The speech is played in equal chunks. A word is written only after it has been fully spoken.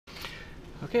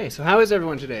Okay, so how is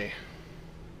everyone today?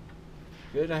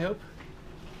 Good, I hope?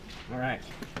 All right.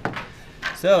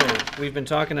 So, we've been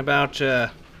talking about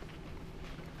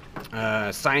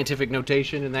scientific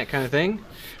notation and that kind of thing.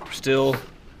 We're still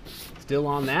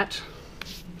on that.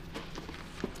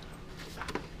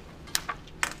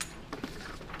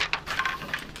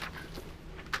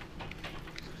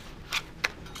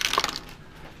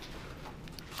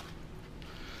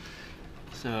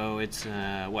 So it's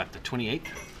what, the 28th?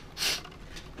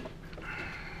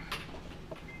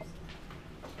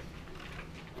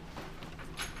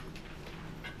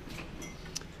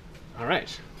 All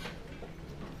right.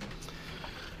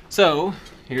 So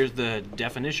here's the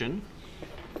definition.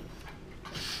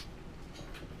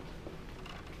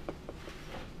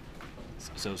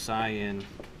 So scientific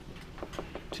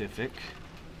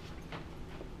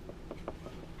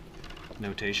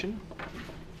notation.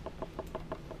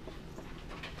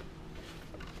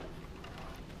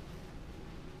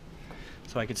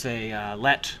 So I could say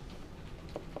let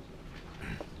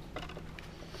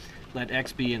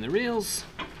x be in the reals.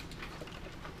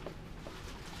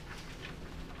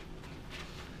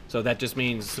 So that just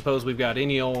means, suppose we've got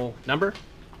any old number.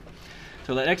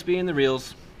 So let x be in the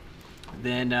reals.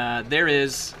 Then there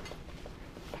is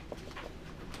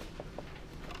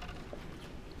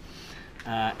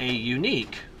a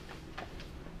unique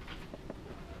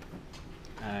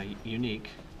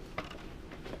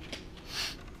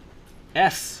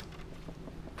s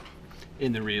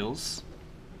in the reals,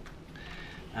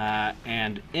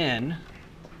 and n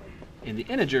in the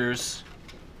integers,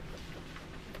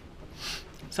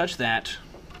 such that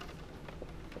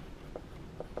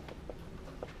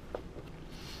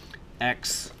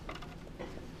x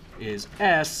is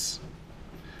s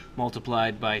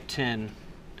multiplied by 10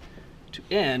 to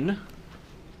n.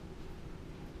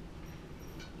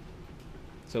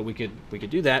 So we could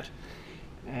do that,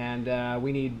 and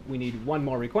we need one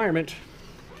more requirement.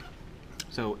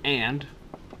 So and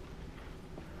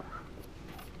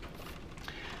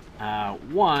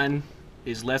 1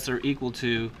 is less or equal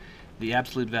to the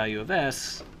absolute value of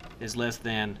s is less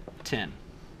than 10.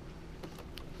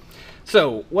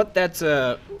 So what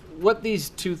these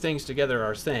two things together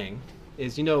are saying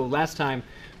is, last time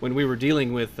when we were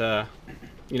dealing with,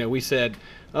 we said,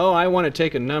 oh, I want to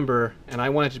take a number and I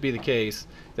want it to be the case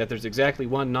that there's exactly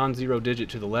one non-zero digit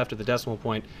to the left of the decimal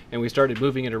point, and we started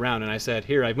moving it around, and I said,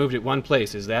 here, I've moved it one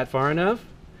place. Is that far enough?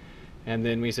 And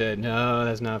then we said, no,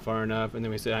 that's not far enough. And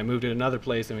then we said, I moved it another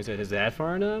place, and we said, is that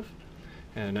far enough?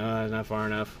 And no, that's not far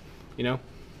enough.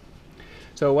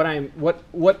 So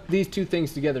what these two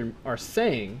things together are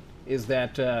saying is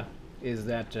that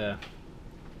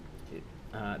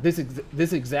this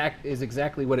is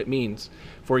exactly what it means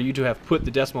for you to have put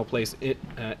the decimal place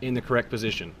in the correct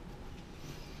position.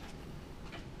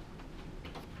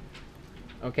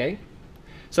 Okay.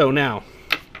 So now,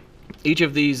 each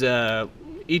of these s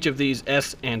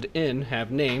and n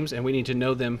have names, and we need to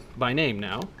know them by name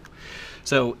now.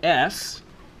 So s,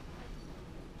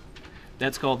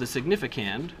 that's called the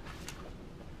significand.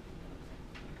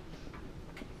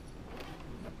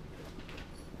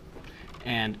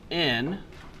 And n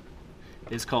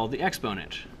is called the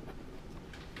exponent.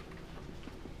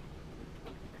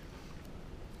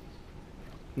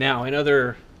 Now, in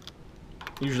other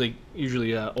usually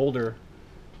older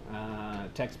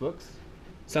textbooks,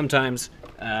 sometimes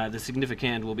the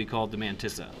significand will be called the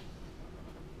mantissa.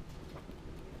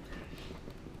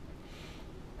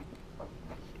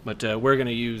 But we're going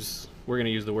to use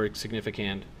the word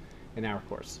significand in our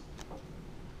course.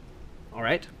 All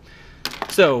right.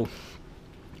 So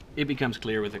it becomes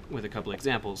clear with a couple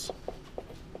examples.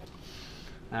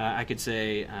 I could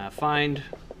say find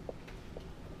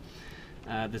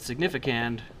the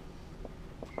significand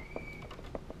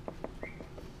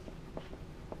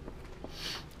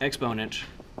exponent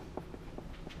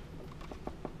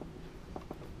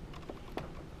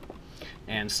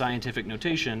and scientific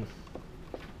notation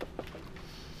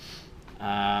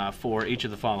for each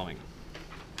of the following.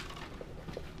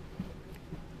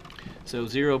 So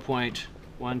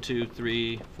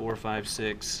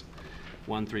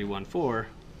 0.12345613114.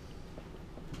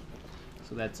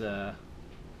 So that's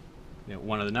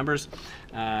one of the numbers.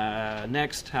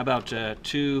 Next, how about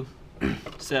 2,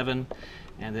 7,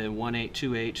 and then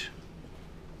 1828,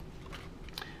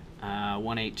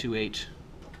 1828,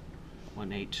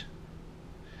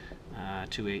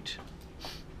 1828,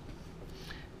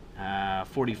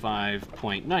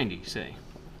 45.90, say,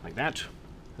 like that.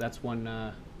 That's one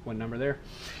number there.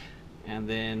 And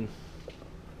then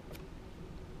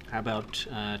how about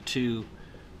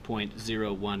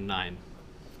 2.019?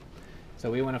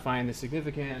 So we want to find the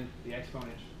significand, the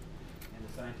exponent, and and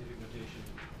the scientific notation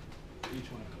for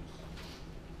each one of those.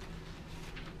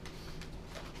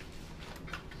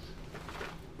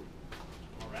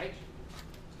 All right.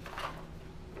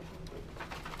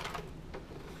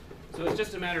 So it's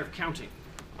just a matter of counting.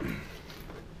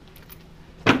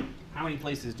 How many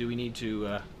places do we need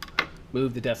to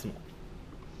move the decimal?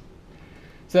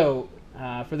 So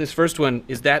for this first one,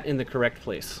 is that in the correct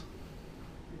place?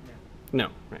 No.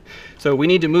 Right. So we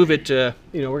need to move it, we're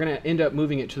going to end up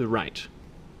moving it to the right.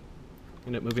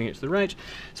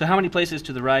 So how many places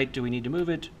to the right do we need to move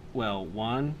it? Well,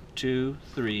 1, 2,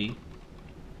 3,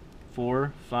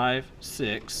 4, 5,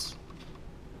 6,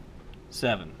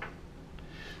 7.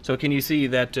 So can you see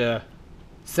that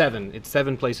 7, it's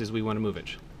 7 places we want to move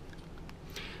it.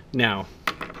 Now,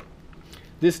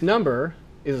 this number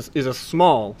is a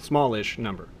smallish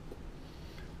number.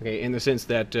 Okay, in the sense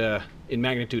that in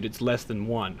magnitude it's less than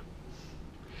 1.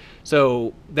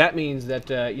 So that means that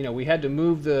we had to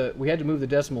move the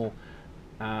decimal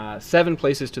 7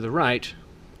 places to the right,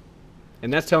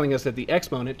 and that's telling us that the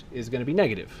exponent is going to be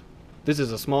negative. This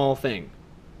is a small thing.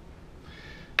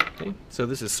 Okay, so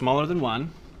this is smaller than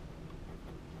 1.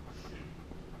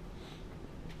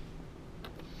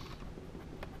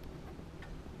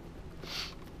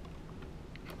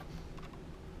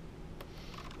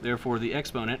 Therefore, the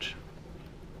exponent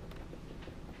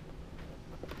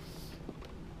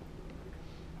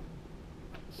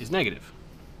is negative.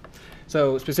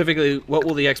 So specifically, what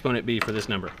will the exponent be for this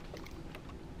number?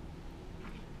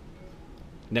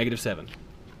 -7.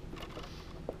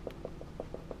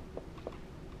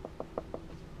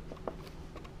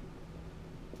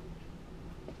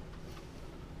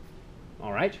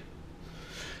 All right.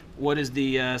 What is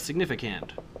the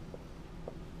significand?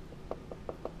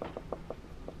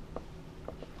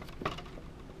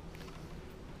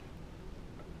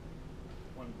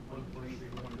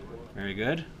 Very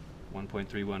good.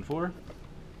 1.314.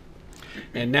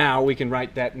 And now we can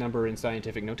write that number in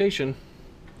scientific notation.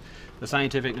 The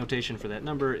scientific notation for that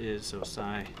number is, so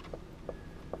psi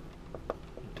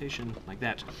notation like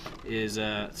that, is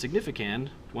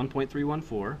significand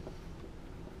 1.314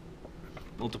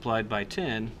 multiplied by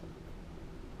 10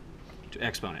 to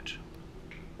exponent.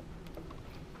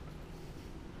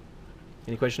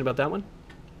 Any question about that one?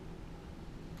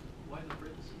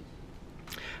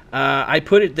 I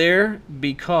put it there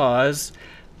because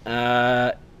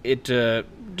it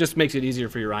just makes it easier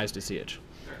for your eyes to see it. Sure.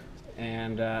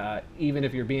 And even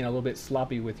if you're being a little bit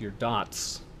sloppy with your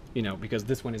dots, because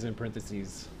this one is in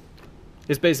parentheses,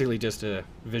 it's basically just a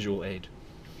visual aid.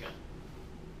 Yeah.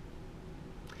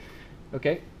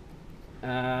 Okay.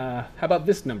 How about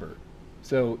this number?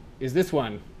 So is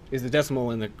the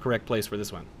decimal in the correct place for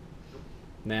this one?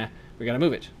 Nah, we got to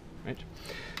move it, right?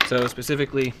 So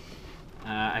specifically,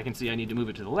 I can see I need to move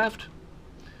it to the left.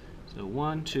 So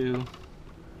 1, 2,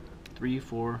 3,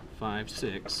 4, 5,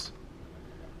 6,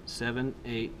 7,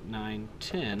 8, 9,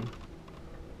 10,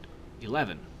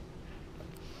 11.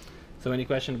 So any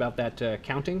question about that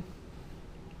counting?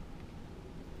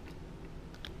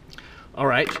 All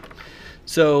right.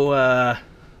 So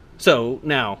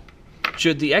now,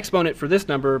 should the exponent for this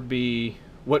number be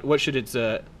what should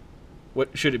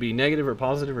it be, negative or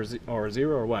positive or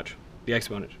 0 or what? The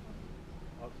exponent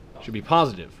should be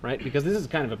positive, right? Because this is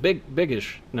kind of a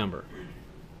biggish number.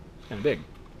 Kind of big.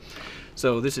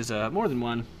 So this is more than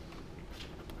 1.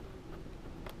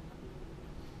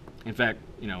 In fact,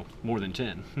 more than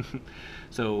 10.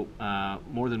 So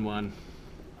more than 1.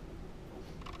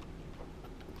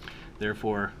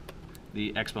 Therefore,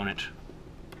 the exponent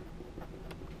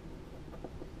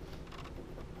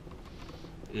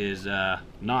is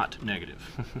not negative.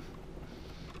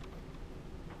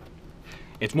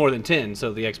 It's more than 10,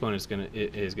 so the exponent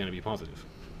is gonna be positive.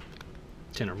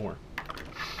 10 or more.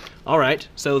 All right.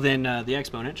 So then the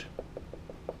exponent,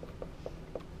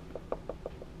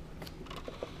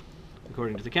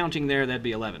 according to the counting there, that'd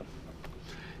be 11.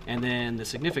 And then the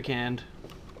significand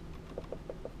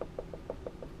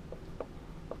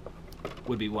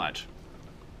would be what?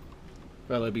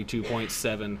 Well, it'd be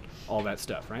 2.7, all that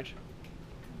stuff, right?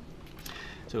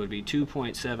 So it would be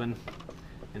 2.7,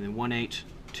 and then 18,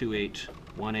 28,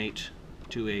 18,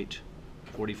 28,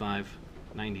 45,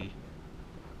 90.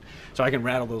 So I can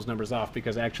rattle those numbers off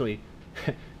because actually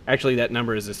that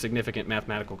number is a significant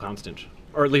mathematical constant,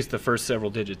 or at least the first several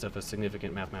digits of a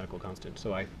significant mathematical constant.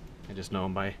 So I just know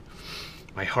them by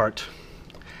heart.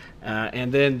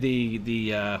 And then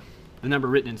the number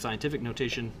written in scientific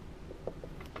notation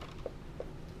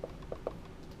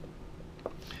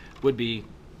would be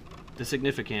the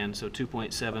significand, so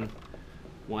 2.7,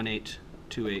 18,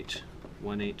 28,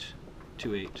 18,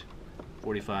 28,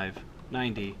 45,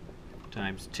 90,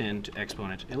 times 10 to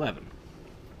exponent 11.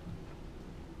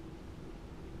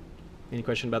 Any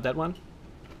question about that one?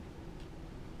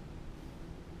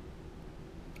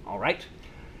 All right.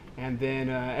 And then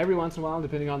every once in a while,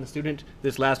 depending on the student,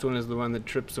 this last one is the one that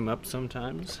trips them up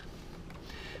sometimes.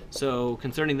 So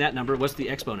concerning that number, what's the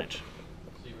exponent?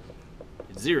 0.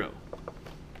 It's 0.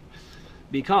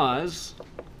 Because,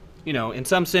 you know, in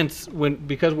some sense,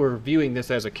 because we're viewing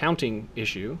this as a counting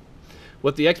issue,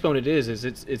 what the exponent is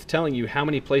it's telling you how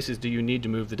many places do you need to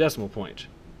move the decimal point.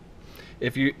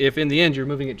 If in the end you're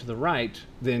moving it to the right,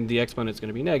 then the exponent's going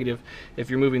to be negative. If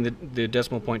you're moving the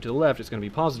decimal point to the left, it's going to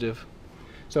be positive.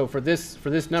 So for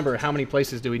this number, how many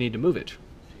places do we need to move it? 0.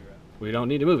 We don't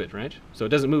need to move it, right? So it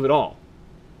doesn't move at all.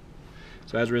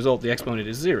 So as a result, the exponent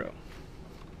is 0.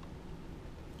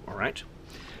 All right.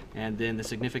 And then the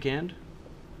significand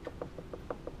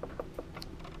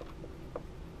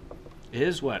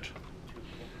is what?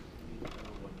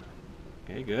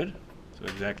 Okay, good. So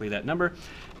exactly that number.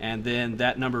 And then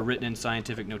that number written in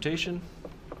scientific notation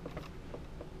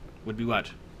would be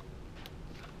what?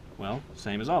 Well,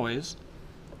 same as always.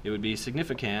 It would be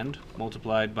significand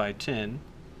multiplied by 10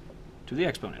 to the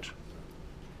exponent.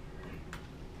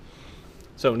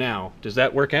 So now, does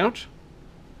that work out?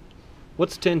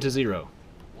 What's 10 to 0?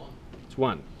 1. It's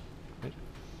 1. Right.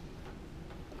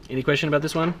 Any question about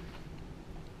this one?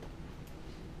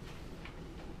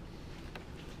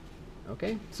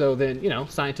 Okay, so then, you know,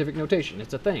 scientific notation,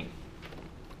 it's a thing.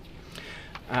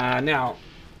 Now,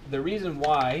 the reason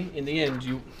why, in the end,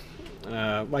 you,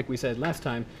 like we said last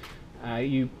time,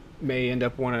 you may end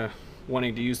up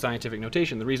wanting to use scientific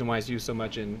notation. The reason why it's used so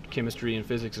much in chemistry and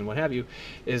physics and what have you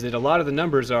is that a lot of the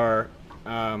numbers are,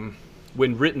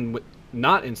 when written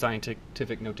not in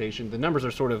scientific notation, the numbers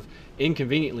are sort of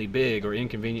inconveniently big or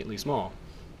inconveniently small.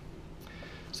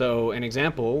 So an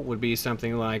example would be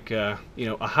something like, you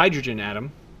know, a hydrogen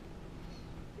atom,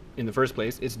 in the first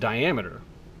place, its diameter,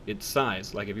 its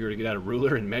size, like if you were to get out a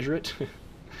ruler and measure it,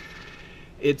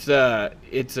 its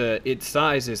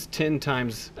size is 1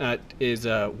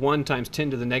 times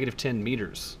 10 to the negative 10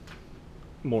 meters,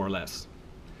 more or less.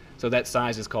 So that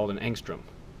size is called an angstrom.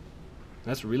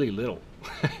 That's really little.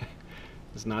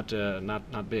 It's not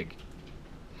big.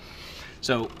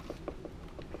 So,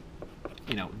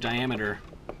 you know, diameter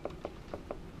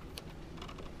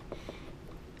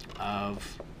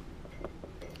of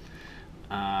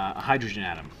a hydrogen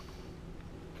atom.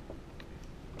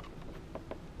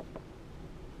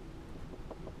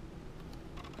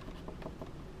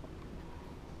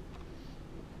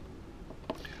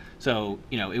 So,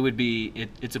 you know, it would be,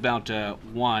 it's about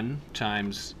 1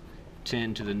 times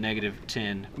 10 to the negative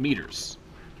 10 meters.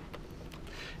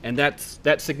 And that's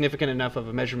significant enough of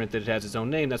a measurement that it has its own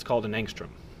name. That's called an angstrom.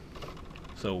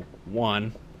 So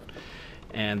 1,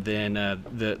 and then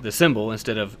the symbol,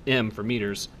 instead of M for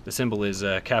meters, the symbol is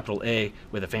capital A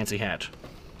with a fancy hat.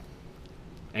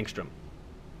 Angstrom.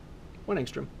 1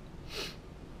 angstrom.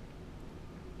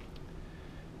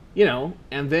 You know,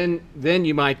 and then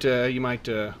you might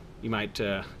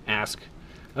ask,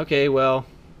 okay, well,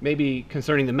 maybe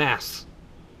concerning the mass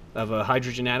of a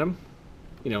hydrogen atom,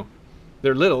 you know,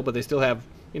 they're little, but they still have,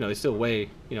 you know, they still weigh,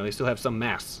 you know, they still have some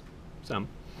mass, some.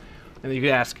 And then you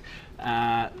could ask,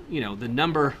 you know, the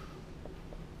number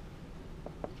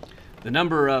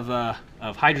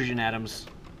of hydrogen atoms,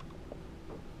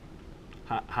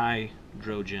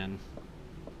 hydrogen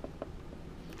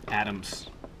atoms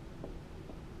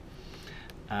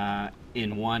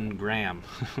in 1 gram,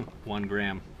 1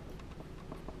 gram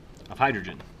of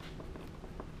hydrogen.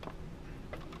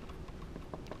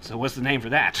 So what's the name for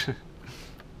that?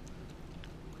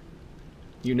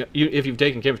 You know, if you've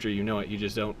taken chemistry, you know it. You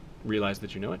just don't realize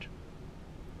that you know it.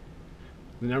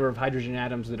 The number of hydrogen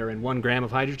atoms that are in 1 gram of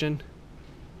hydrogen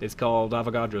is called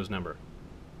Avogadro's number.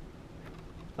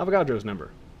 Avogadro's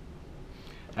number.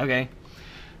 Okay.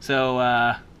 So,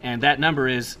 and that number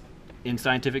is, in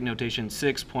scientific notation,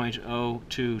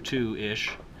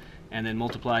 6.022-ish, and then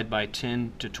multiplied by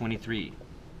 10 to 23.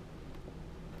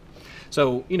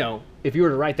 So, you know, if you were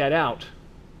to write that out,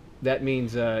 that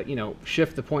means, you know,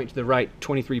 shift the point to the right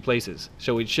 23 places.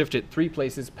 So we'd shift it 3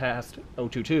 places past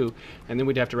 022, and then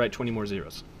we'd have to write 20 more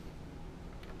zeros.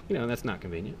 You know, that's not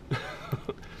convenient.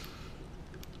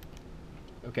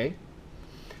 Okay.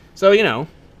 So, you know,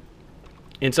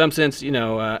 in some sense, you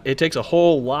know, it takes a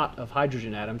whole lot of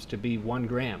hydrogen atoms to be 1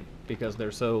 gram because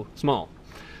they're so small.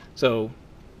 So,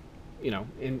 you know,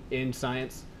 in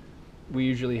science, we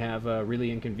usually have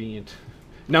really inconvenient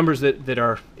numbers that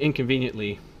are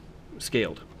inconveniently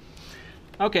scaled.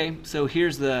 Okay, so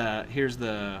here's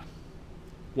the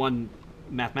one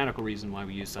mathematical reason why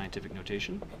we use scientific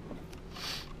notation.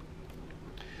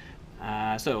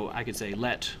 So I could say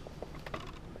let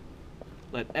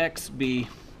x be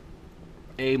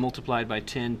a multiplied by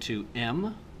 10 to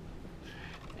m,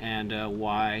 and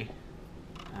y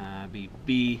be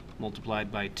b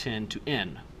multiplied by 10 to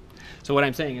n. So what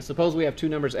I'm saying is, suppose we have two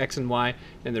numbers x and y,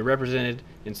 and they're represented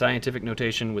in scientific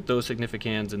notation with those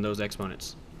significands and those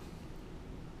exponents.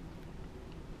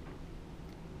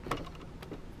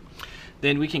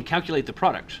 Then we can calculate the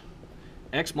product.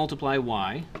 X multiply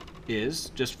y is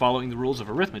just following the rules of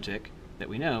arithmetic that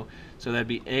we know. So that'd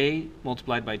be a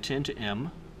multiplied by 10 to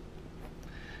m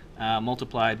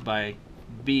multiplied by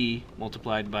b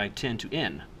multiplied by 10 to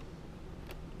n.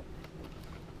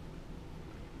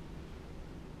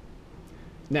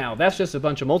 Now, that's just a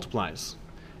bunch of multiplies.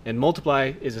 And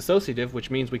multiply is associative, which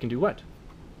means we can do what?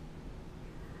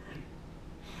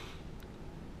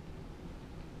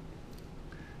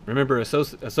 Remember,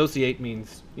 associate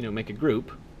means, make a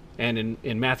group. And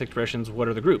in math expressions, what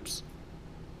are the groups?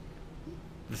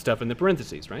 The stuff in the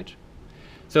parentheses, right?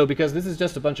 So because this is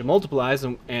just a bunch of multiplies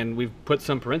and we've put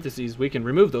some parentheses, we can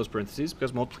remove those parentheses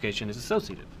because multiplication is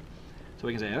associative. So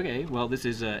we can say, okay, well, this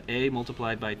is a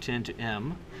multiplied by 10 to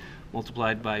m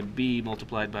multiplied by b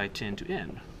multiplied by 10 to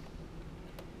n.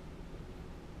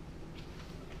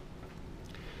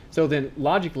 So then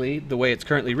logically, the way it's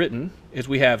currently written is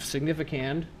we have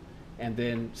significand and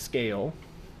then scale.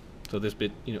 So this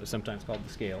bit, is sometimes called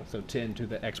the scale. So 10 to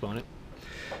the exponent.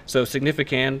 So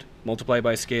significand multiplied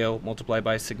by scale multiplied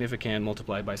by significand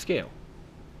multiplied by scale.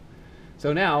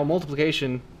 So now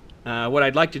multiplication, what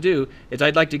I'd like to do is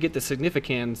I'd like to get the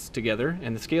significands together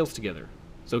and the scales together.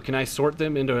 So can I sort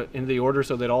them into the order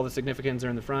so that all the significands are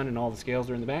in the front and all the scales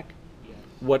are in the back? Yes.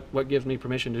 What gives me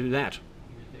permission to do that?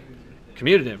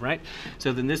 Commutative, right?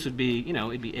 So then this would be,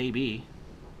 it'd be AB,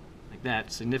 like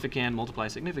that. Significand multiply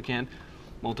significand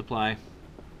multiply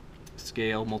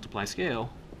scale multiply scale,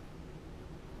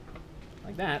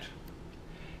 like that.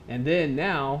 And then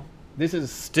now, this is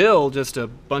still just a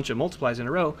bunch of multiplies in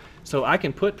a row, so I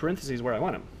can put parentheses where I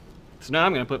want them. So now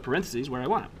I'm going to put parentheses where I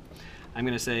want them. I'm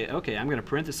going to say, okay, I'm going to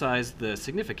parenthesize the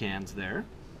significands there,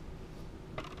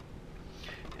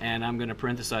 and I'm going to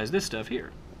parenthesize this stuff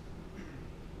here.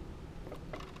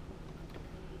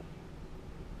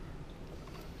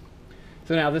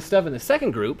 So now this stuff in the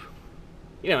second group,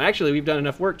 actually we've done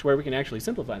enough work to where we can actually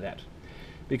simplify that.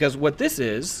 Because what this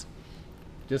is,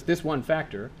 just this one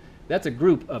factor, that's a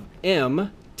group of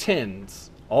m tens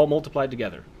all multiplied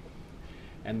together.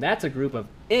 And that's a group of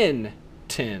n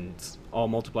tens all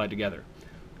multiplied together.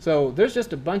 So there's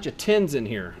just a bunch of tens in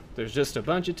here. There's just a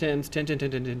bunch of tens, 10, 10,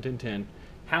 10, 10, 10, 10, 10.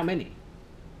 How many?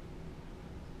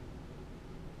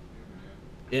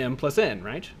 M plus n,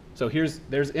 right? So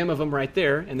there's m of them right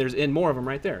there, and there's n more of them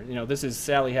right there. This is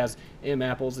Sally has m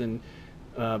apples, and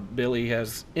Billy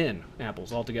has n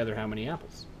apples. Altogether, how many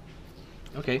apples?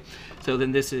 Okay, so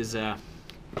then this is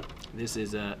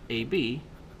AB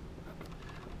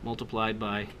multiplied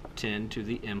by 10 to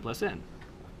the m plus n.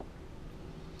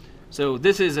 So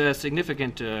this is a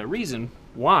significant reason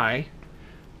why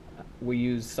we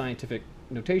use scientific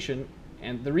notation.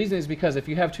 And the reason is because if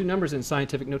you have two numbers in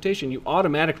scientific notation, you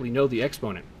automatically know the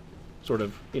exponent, sort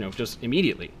of, just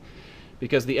immediately,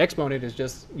 because the exponent is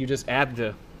just you just add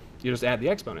the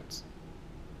exponents,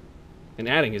 and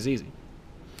adding is easy.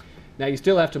 Now you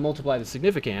still have to multiply the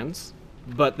significands,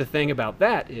 but the thing about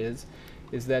that is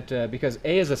that because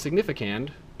a is a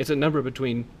significand, it's a number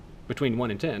between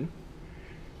 1 and 10,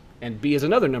 and b is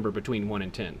another number between 1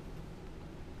 and 10.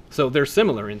 So they're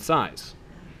similar in size,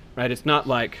 right? It's not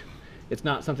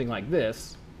something like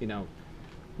this,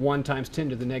 1 times 10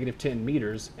 to the negative 10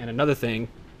 meters, and another thing,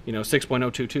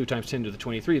 6.022 times 10 to the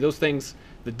 23. Those things,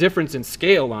 the difference in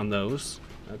scale on those,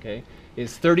 okay,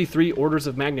 is 33 orders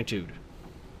of magnitude.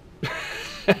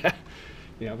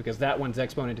 Because that one's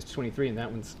exponent is 23 and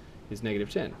that one's is negative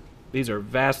 10. These are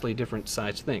vastly different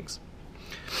sized things.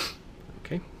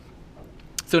 Okay.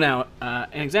 So now, an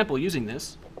example using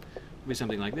this would be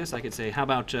something like this. I could say,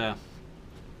 well,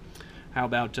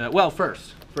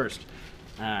 first,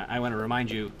 I want to remind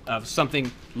you of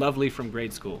something lovely from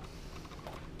grade school.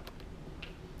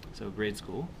 So grade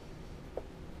school.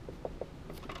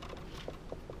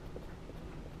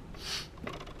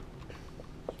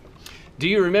 Do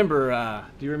you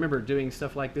remember doing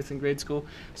stuff like this in grade school?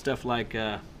 Stuff like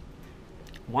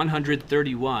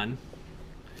 131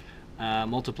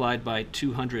 multiplied by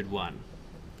 201.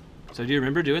 So do you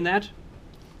remember doing that?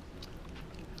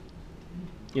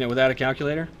 Without a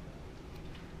calculator?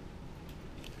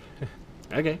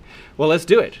 Okay, well, let's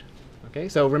do it. Okay,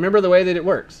 so remember the way that it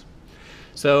works.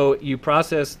 So you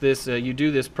process this, you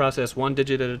do this process one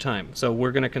digit at a time. So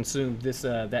we're going to consume this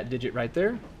that digit right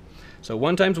there, So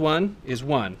 1 times 1 is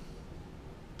 1.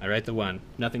 I write the 1.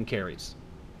 Nothing carries.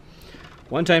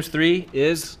 1 times 3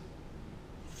 is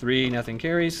 3. Nothing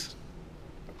carries.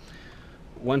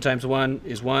 1 times 1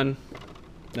 is 1.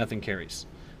 Nothing carries.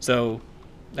 So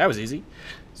that was easy.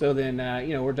 So then,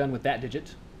 we're done with that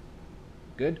digit.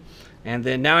 Good. And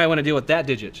then now I want to deal with that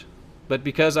digit. But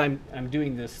because I'm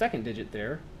doing the second digit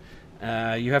there,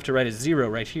 you have to write a 0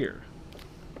 right here.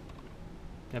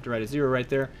 You have to write a 0 right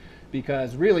there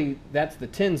because really that's the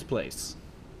tens place.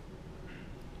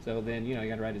 So then, you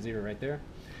got to write a 0 right there.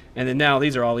 And then now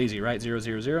these are all easy, right? 0,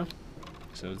 0, 0.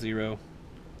 So 0,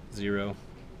 0,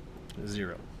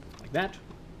 0. Like that.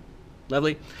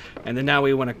 Lovely. And then now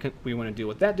we want to deal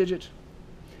with that digit.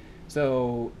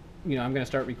 So, I'm going to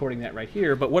start recording that right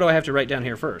here. But what do I have to write down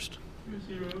here first? 2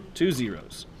 zeros. 2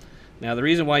 zeros. Now the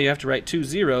reason why you have to write 2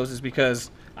 zeros is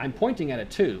because I'm pointing at a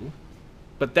 2,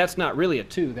 but that's not really a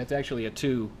 2. That's actually a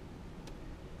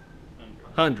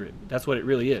 200. That's what it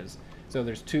really is. So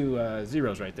there's 2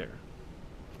 zeros right there.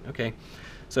 Okay.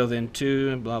 So then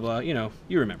 2, blah, blah, you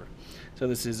remember. So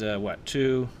this is what?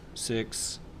 2,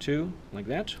 6, 2, like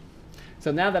that.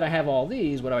 So now that I have all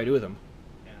these, what do I do with them?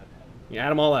 You add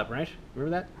them all up, right?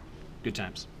 Remember that? Good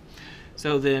times.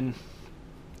 So then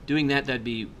doing that, that'd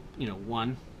be,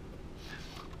 1.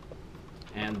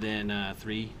 And then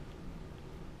 3,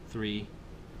 3,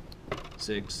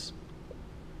 6,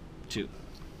 2.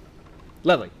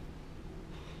 Lovely.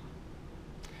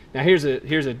 Now here's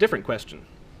a different question.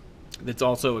 That's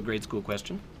also a grade school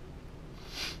question.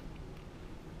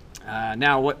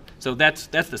 So that's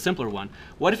the simpler one.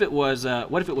 What if it was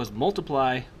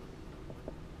multiply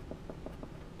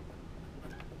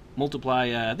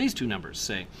these two numbers,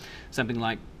 say something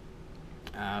like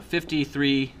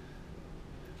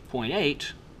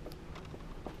 53.8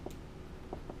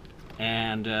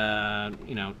 and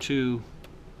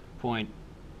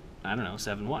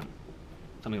 2.71,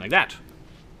 something like that.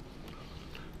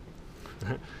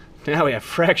 Now we have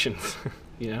fractions.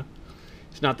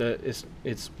 It's not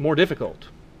it's more difficult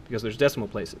because there's decimal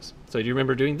places. So do you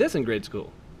remember doing this in grade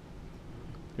school?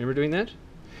 Remember doing that?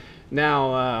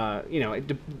 Now,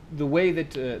 the way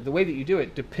that you do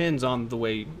it depends on the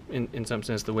way, in some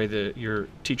sense, the way that your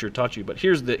teacher taught you. But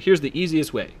here's the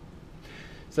easiest way.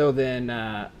 So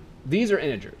then these are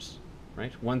integers,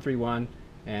 right? 131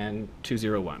 and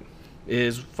 201.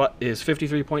 Is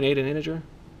 53.8 an integer?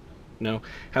 No.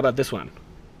 How about this one?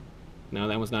 No,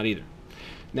 that one's not either.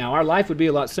 Now our life would be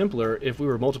a lot simpler if we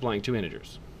were multiplying 2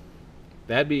 integers.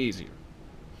 That'd be easier.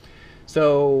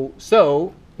 So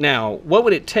now, what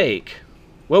would it take?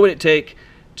 What would it take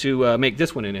to make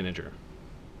this one an integer?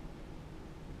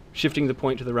 Shifting the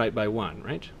point to the right by 1,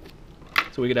 right?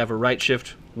 So we could have a right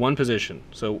shift 1 position.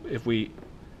 So if we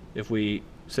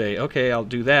say, okay, I'll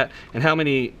do that, and how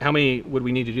many would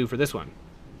we need to do for this one?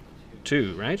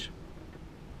 2, right?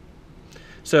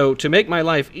 So to make my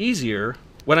life easier,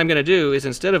 what I'm going to do is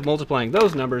instead of multiplying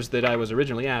those numbers that I was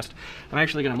originally asked, I'm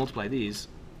actually going to multiply these.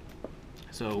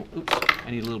 So, oops,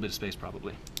 I need a little bit of space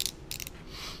probably.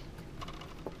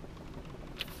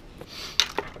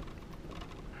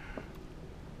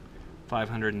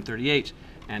 $538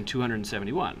 and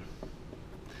 271.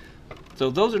 So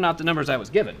those are not the numbers I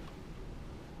was given.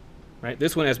 Right?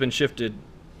 This one has been shifted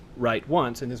right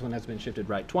once, and this one has been shifted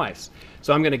right twice.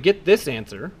 So I'm going to get this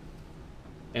answer,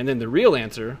 and then the real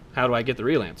answer, how do I get the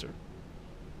real answer?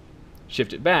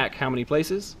 Shift it back, how many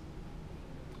places?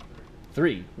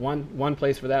 3. One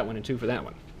place for that one and 2 for that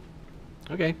one.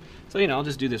 Okay, so I'll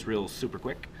just do this real super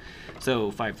quick.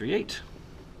 So 538,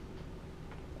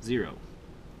 0.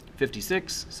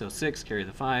 56, so 6, carry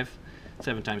the 5.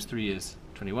 7 times 3 is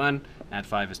 21, add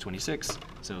 5 is 26,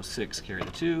 so 6, carry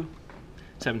the 2.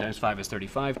 7 times 5 is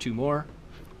 35, 2 more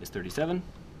is 37.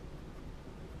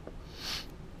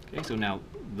 Okay, so now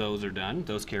those are done,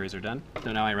 those carries are done.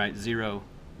 So now I write 0,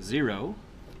 0.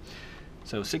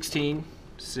 So 16,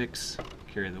 6,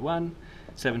 carry the 1.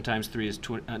 7 times 3 is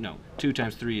 2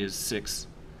 times 3 is 6,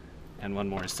 and 1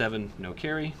 more is 7, no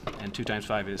carry, and 2 times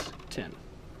 5 is 10.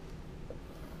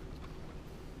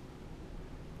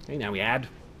 Okay, now we add.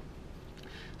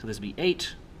 So this would be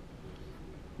 8,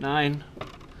 9,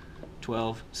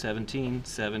 12, 17,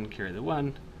 7, carry the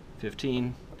 1,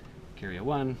 15, carry a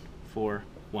 1, 4,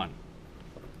 1.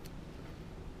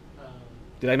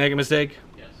 Did I make a mistake?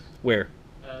 Yes. Where?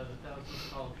 The thousands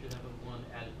column should have a 1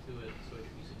 added to it, so it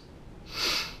should be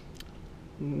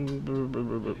 16. There should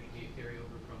be a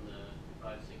carryover from the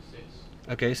 5, 6, 6.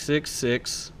 Okay, 6,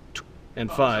 6,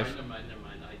 and 5. Sorry, never mind.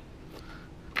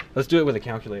 Let's do it with a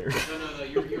calculator. No,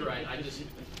 you're right.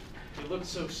 It looked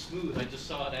so smooth. I just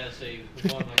saw it as a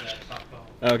 1 on that top column.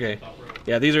 Okay. Top row.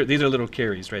 Yeah, these are little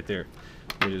carries right there.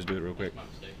 Let me just do it real quick. My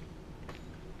mistake.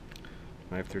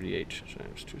 538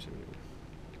 times 271.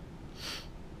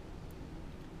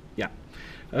 Yeah.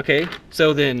 Okay.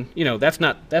 So then, that's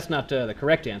not the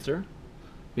correct answer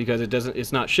because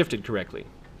it's not shifted correctly.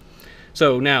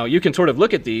 So now you can sort of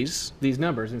look at these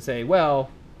numbers and say, well,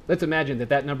 let's imagine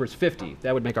that number is 50.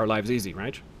 That would make our lives easy,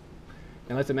 right?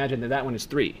 And let's imagine that one is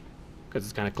 3 because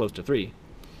it's kind of close to 3.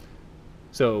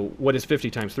 So what is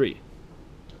 50 times 3?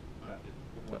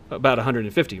 About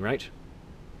 150, right?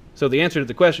 So the answer to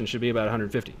the question should be about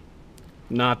 150,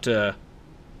 not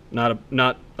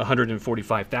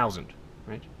 145,000,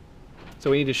 right?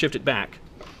 So we need to shift it back.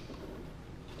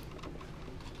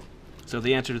 So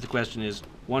the answer to the question is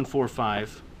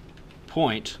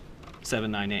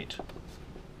 145.798.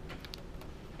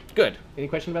 Good. Any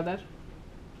question about that?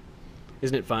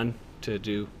 Isn't it fun to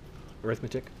do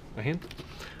arithmetic by hand?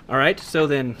 All right. So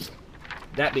then,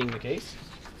 that being the case,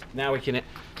 now we can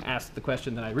ask the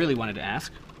question that I really wanted to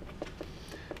ask.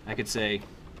 I could say,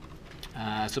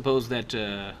 suppose that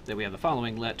we have the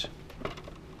following. Let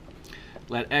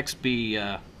x be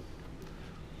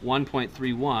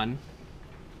 1.31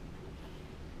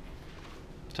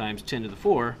 times 10 to the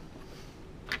 4,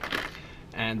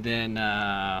 and then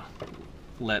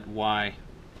let y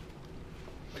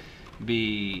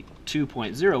be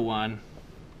 2.01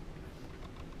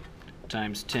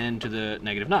 times 10 to the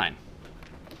negative 9.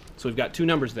 So we've got two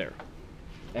numbers there,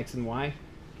 x and y,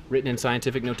 written in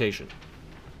scientific notation.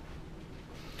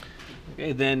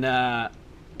 Okay, then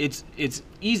it's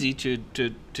easy to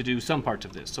do some parts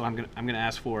of this. So I'm gonna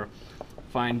ask for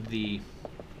find the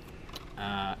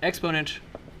exponent,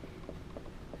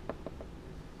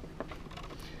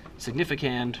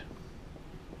 significand,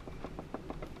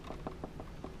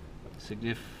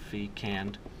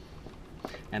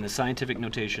 and the scientific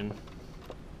notation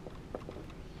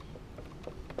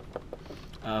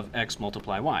of x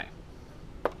multiply y.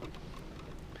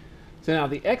 So now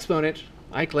the exponent,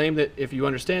 I claim that if you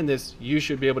understand this, you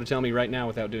should be able to tell me right now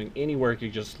without doing any work. You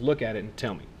just look at it and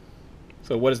tell me.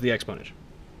 So what is the exponent?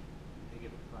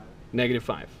 Negative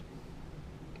 5.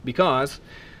 Because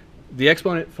the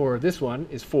exponent for this one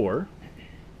is 4.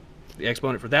 The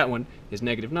exponent for that one is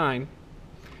negative 9.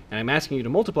 And I'm asking you to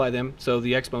multiply them, so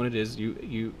the exponent is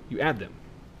you add them.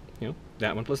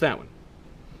 That one plus that one.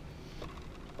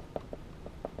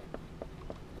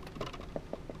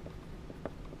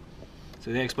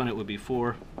 So the exponent would be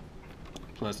 4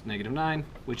 plus negative 9,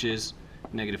 which is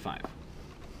negative 5.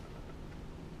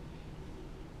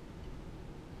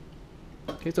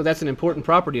 Okay, so that's an important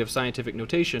property of scientific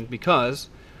notation because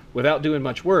without doing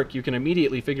much work, you can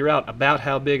immediately figure out about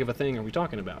how big of a thing are we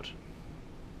talking about.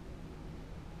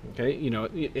 Okay,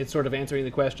 it's sort of answering the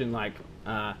question like,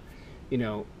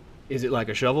 is it like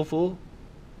a shovel full?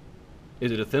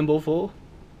 Is it a thimble full?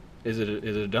 Is it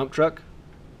a dump truck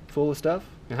full of stuff?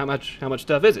 And how much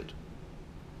stuff is it?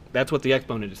 That's what the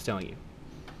exponent is telling you.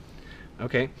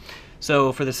 Okay,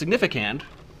 so for the significand,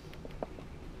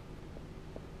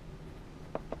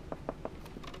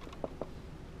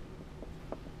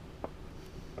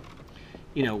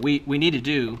 we need to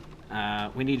do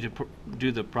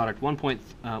the product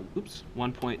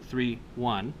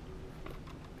 1.31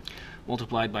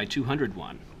 multiplied by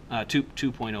 201,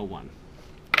 2.01.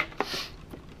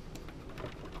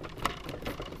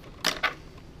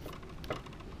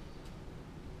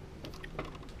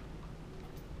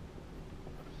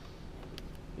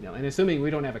 And assuming we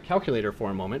don't have a calculator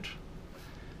for a moment,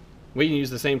 we can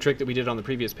use the same trick that we did on the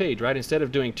previous page, right? Instead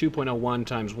of doing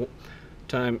 2.01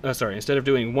 instead of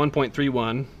doing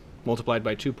 1.31 multiplied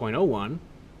by 2.01,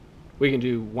 we can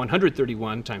do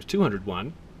 131 times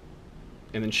 201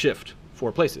 and then shift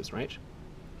 4 places, right?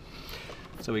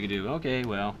 So we could do, okay,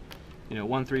 well,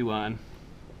 131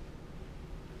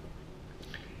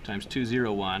 times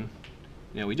 201,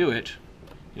 we do it,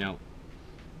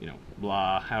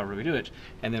 blah, however we do it.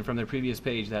 And then from the previous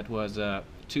page, that was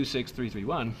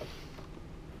 26331.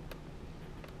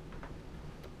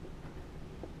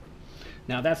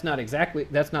 Now that's not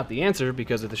the answer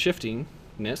because of the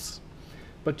shiftingness,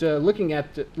 but looking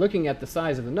at the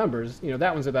size of the numbers,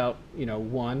 that one's about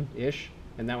 1-ish,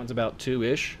 and that one's about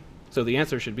 2-ish. So the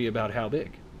answer should be about how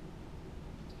big?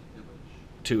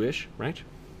 2-ish, right?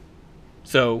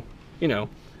 So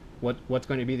what's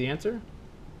going to be the answer?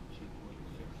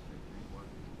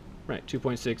 Right,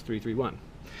 2.6331.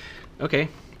 Okay,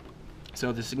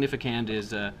 so the significand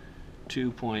is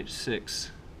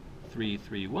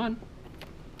 2.6331.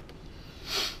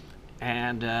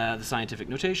 And the scientific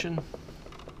notation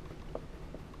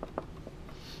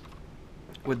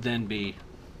would then be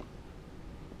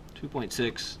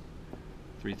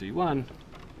 2.6331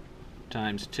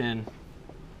 times 10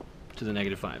 to the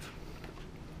negative 5.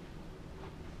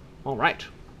 All right.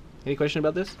 Any question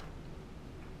about this?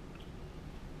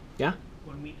 Yeah?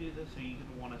 When we do this, are you going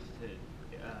to want us to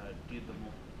do the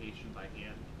multiplication by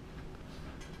hand?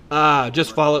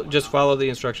 Just follow the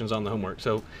instructions on the homework.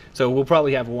 So we'll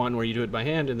probably have one where you do it by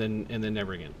hand and then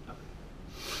never again. Okay.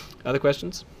 Other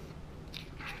questions?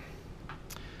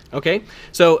 Okay.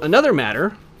 So another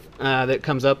matter that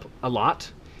comes up a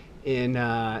lot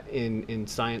in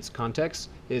science context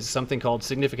is something called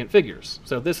significant figures.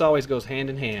 So this always goes hand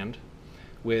in hand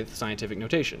with scientific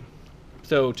notation.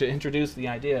 So to introduce the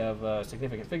idea of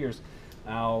significant figures,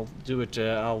 I'll do it.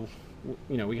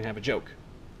 We can have a joke.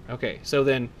 Okay. So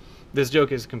then, this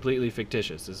joke is completely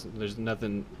fictitious. There's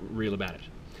nothing real about it.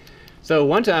 So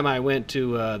one time I went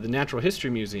to the Natural History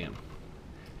Museum,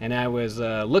 and I was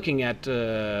looking at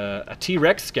a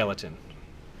T-Rex skeleton.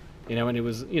 And it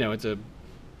was, it's a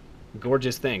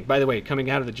gorgeous thing. By the way, coming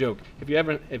out of the joke, if you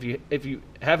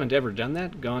haven't ever done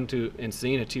that, gone to and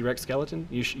seen a T-Rex skeleton,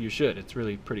 you should. It's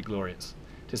really pretty glorious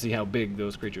to see how big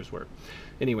those creatures were.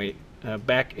 Anyway,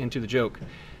 back into the joke.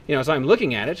 So I'm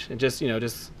looking at it and just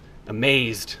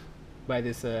amazed by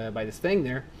this thing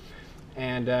there,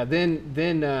 and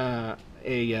then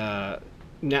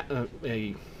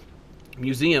a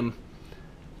museum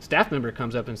staff member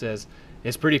comes up and says,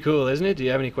 "It's pretty cool, isn't it? Do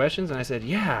you have any questions?" And I said,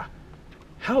 "Yeah.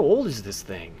 How old is this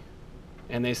thing?"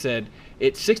 And they said,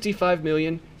 "It's 65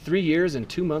 million, 3 years and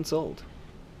 2 months old."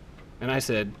 And I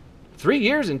said, 3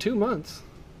 years and 2 months?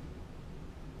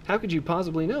 How could you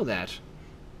possibly know that?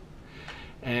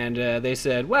 And they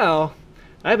said, "Well,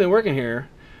 I've been working here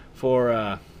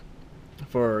for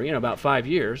about 5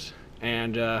 years,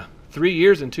 and 3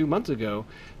 years and 2 months ago,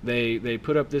 they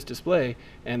put up this display,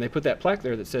 and they put that plaque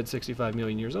there that said 65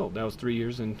 million years old. That was 3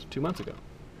 years and 2 months ago."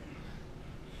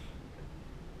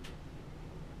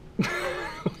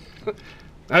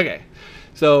 Okay,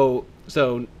 so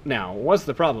now what's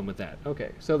the problem with that?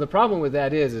 Okay, so the problem with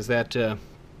that is that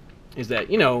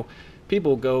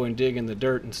people go and dig in the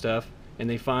dirt and stuff, and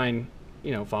they find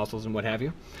fossils and what have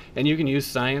you, and you can use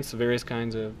science, various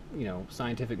kinds of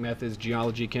scientific methods,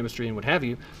 geology, chemistry, and what have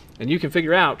you, and you can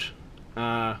figure out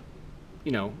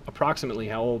approximately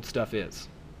how old stuff is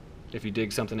if you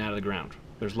dig something out of the ground.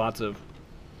 There's lots of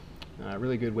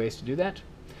really good ways to do that.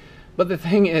 But the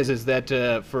thing is that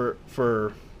for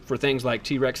things like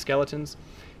T-Rex skeletons,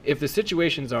 if the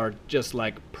situations are just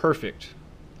like perfect,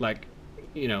 like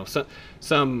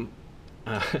some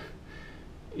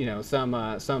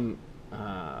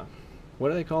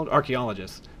what are they called?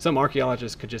 Archaeologists. Some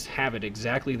archaeologists could just have it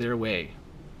exactly their way.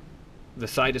 The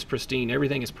site is pristine,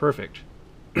 everything is perfect.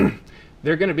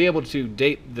 They're going to be able to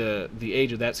date the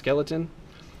age of that skeleton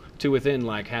to within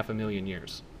like 500,000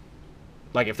 years.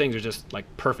 Like if things are just like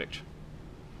perfect,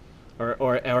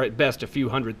 or at best a few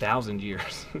 100,000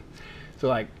 years. So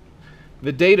like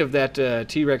the date of that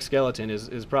T-Rex skeleton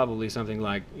is probably something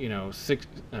like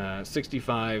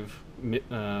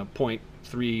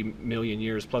 65.3 million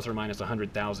years, plus or minus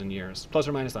 100,000 years, plus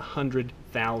or minus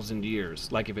 100,000 years.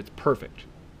 Like if it's perfect.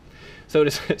 So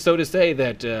to say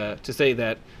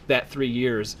that 3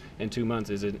 years and 2 months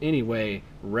is in any way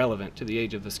relevant to the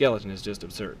age of the skeleton is just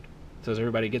absurd. So does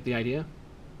everybody get the idea?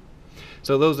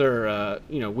 So those are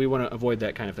we want to avoid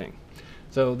that kind of thing.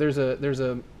 So there's a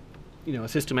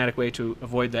systematic way to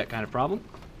avoid that kind of problem.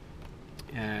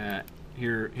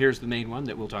 Here's the main one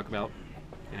that we'll talk about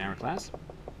in our class.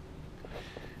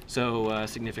 So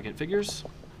significant figures.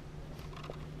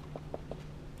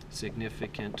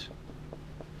 Significant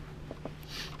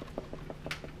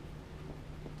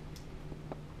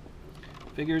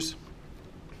figures.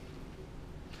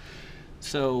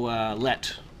 So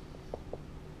let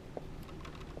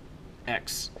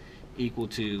x equal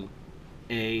to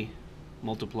a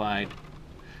multiplied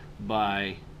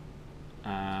by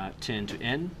 10 to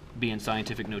n be in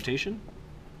scientific notation.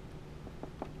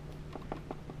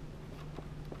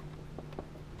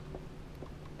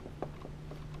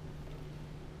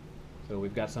 So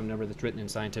we've got some number that's written in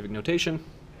scientific notation.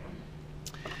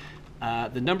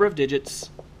 The number of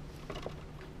digits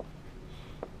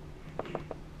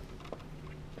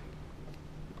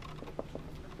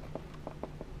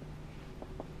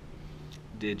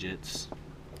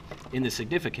in the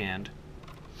significand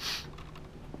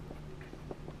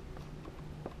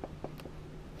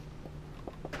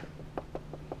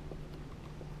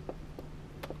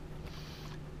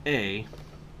A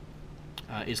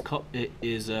is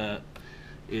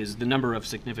the number of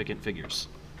significant figures.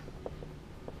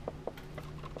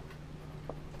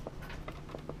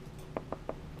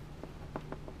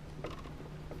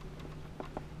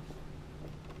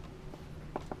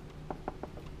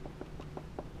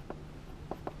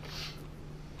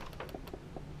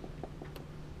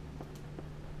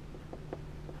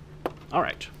 All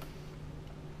right.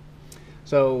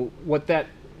 So what that,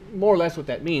 more or less what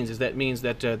that means is that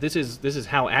this is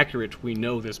how accurate we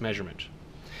know this measurement.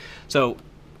 So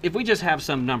if we just have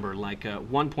some number like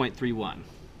 1.31,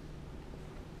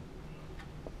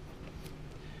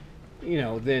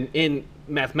 then in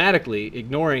mathematically,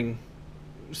 ignoring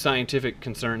scientific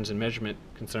concerns and measurement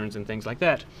concerns and things like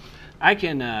that, I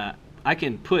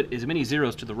can put as many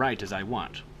zeros to the right as I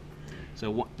want.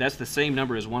 So that's the same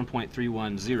number as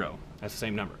 1.310. That's the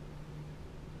same number.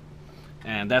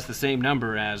 And that's the same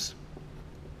number as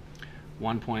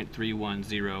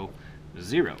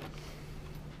 1.3100.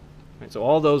 Right, so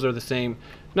all those are the same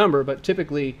number, but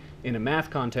typically in a math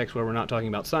context where we're not talking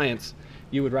about science,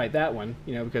 you would write that one,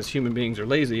 because human beings are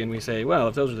lazy and we say, well,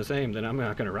 if those are the same, then I'm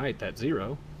not going to write that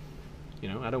 0.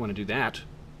 I don't want to do that.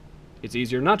 It's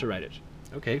easier not to write it.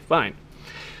 Okay, fine.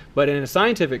 But in a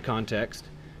scientific context,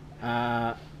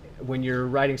 when you're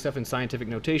writing stuff in scientific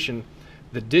notation,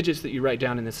 the digits that you write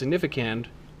down in the significand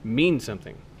mean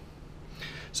something.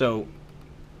 So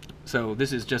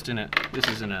this is just in a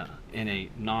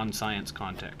non-science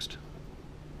context.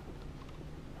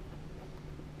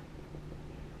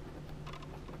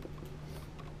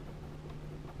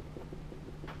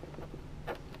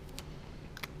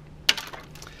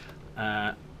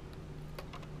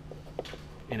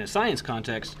 In a science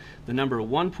context, the number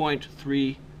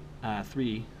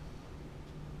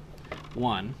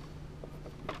 1.331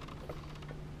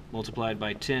 multiplied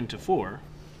by 10 to 4.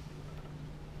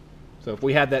 So if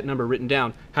we had that number written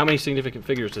down, how many significant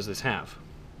figures does this have?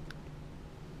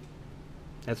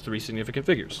 That's 3 significant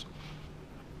figures.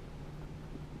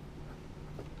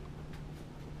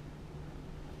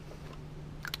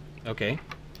 Okay.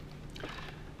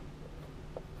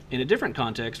 In a different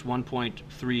context,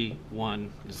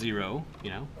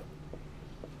 1.310,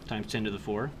 times 10 to the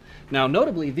 4. Now,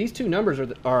 notably, these two numbers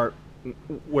are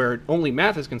where only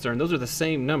math is concerned, those are the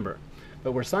same number.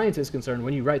 But where science is concerned,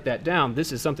 when you write that down,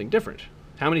 this is something different.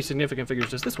 How many significant figures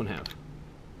does this one have?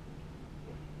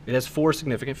 It has 4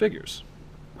 significant figures.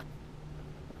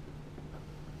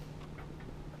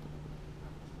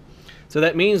 So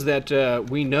that means that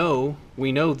we know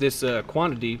this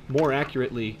quantity more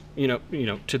accurately,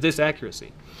 to this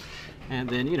accuracy. And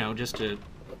then, just to,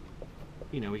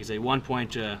 we can say 1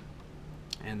 point, and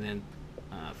then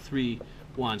 3,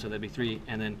 1, so that'd be 3,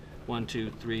 and then 1, 2,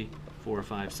 3, 4,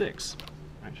 5, 6.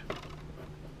 Right.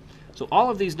 So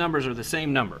all of these numbers are the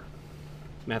same number,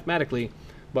 mathematically,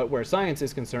 but where science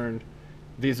is concerned,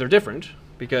 these are different,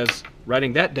 because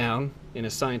writing that down in a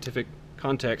scientific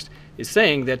context is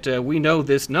saying that we know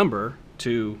this number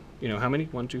to, how many?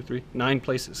 1, 2, 3, 9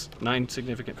 places, 9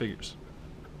 significant figures.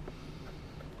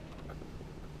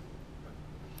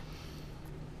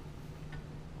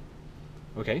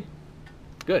 Okay,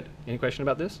 good. Any question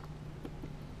about this?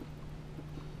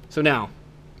 So now,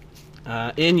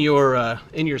 in your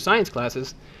science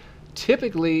classes,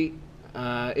 typically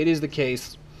it is the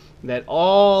case that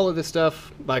all of the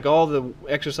stuff, like all the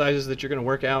exercises that you're going to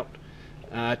work out,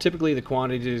 typically the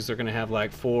quantities are going to have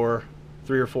like 3 or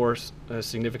 4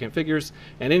 significant figures,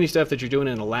 and any stuff that you're doing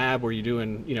in a lab where you're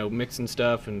doing, mixing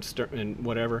stuff and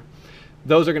whatever,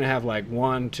 those are going to have like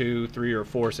 1, 2, 3, or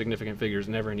 4 significant figures,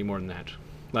 never any more than that.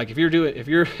 Like if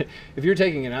you're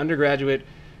taking an undergraduate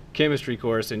chemistry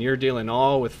course and you're dealing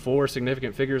all with 4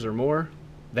 significant figures or more,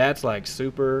 that's like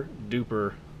super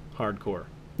duper hardcore.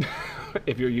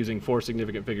 If you're using 4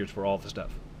 significant figures for all the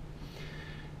stuff.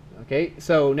 Okay,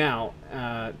 so now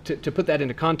to put that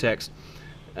into context,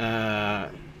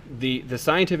 the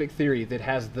scientific theory that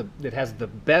has the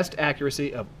best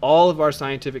accuracy of all of our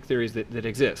scientific theories that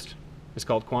exist is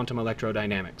called quantum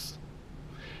electrodynamics,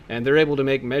 and they're able to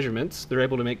make measurements. They're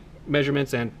able to make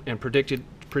measurements and predicted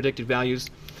values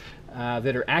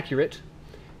that are accurate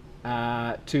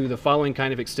to the following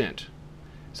kind of extent.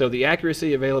 So the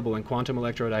accuracy available in quantum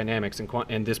electrodynamics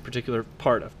and this particular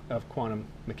part of quantum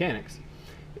mechanics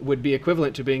would be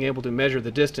equivalent to being able to measure the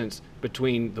distance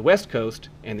between the west coast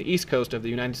and the east coast of the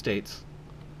United States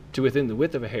to within the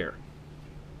width of a hair.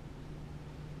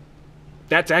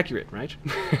 That's accurate, right?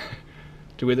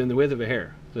 To within the width of a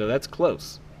hair. So that's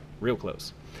close, real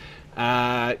close.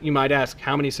 You might ask,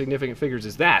 how many significant figures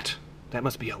is that? That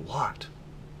must be a lot.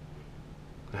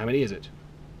 How many is it?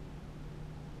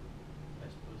 I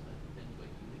suppose that depends what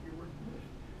unit you're working with.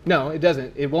 No, it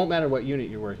doesn't. It won't matter what unit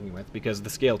you're working with because the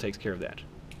scale takes care of that.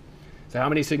 So how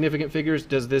many significant figures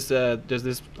does this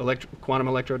quantum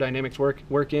electrodynamics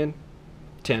work in?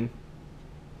 10.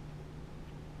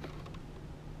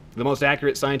 The most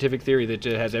accurate scientific theory that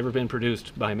has ever been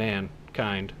produced by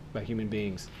mankind, by human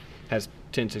beings, has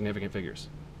 10 significant figures.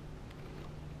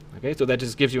 Okay, so that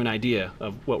just gives you an idea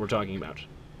of what we're talking about.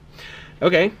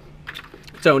 Okay,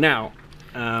 so now,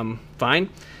 fine.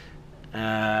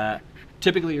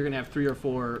 Typically, you're going to have 3 or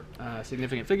 4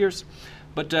 significant figures,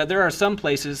 but there are some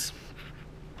places,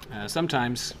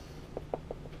 sometimes,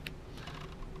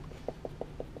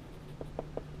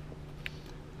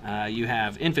 you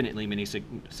have infinitely many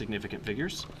significant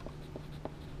figures.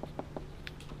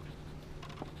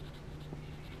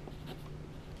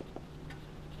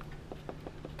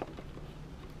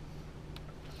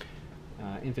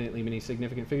 Infinitely many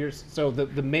significant figures. So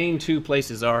the main 2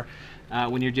 places are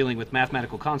when you're dealing with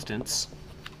mathematical constants.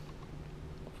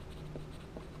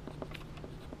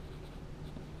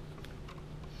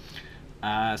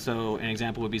 So an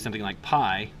example would be something like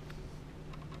pi.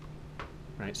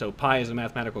 Right? So pi is a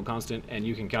mathematical constant, and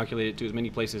you can calculate it to as many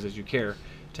places as you care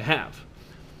to have.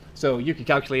 So you can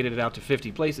calculate it out to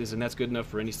 50 places, and that's good enough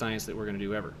for any science that we're going to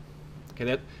do ever.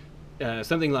 Okay, that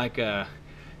something like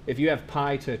if you have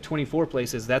pi to 24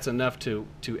 places, that's enough to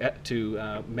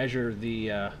measure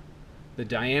the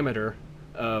diameter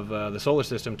of the solar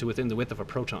system to within the width of a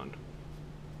proton.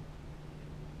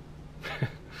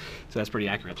 So that's pretty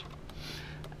accurate.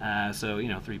 So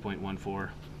 3.14. ...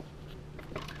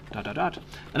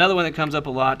 Another one that comes up a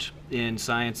lot in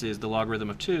science is the logarithm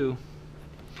of 2,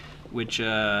 which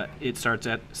it starts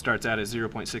out as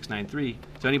 0.693.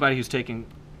 So anybody who's taken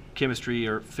chemistry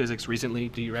or physics recently,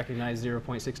 do you recognize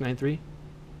 0.693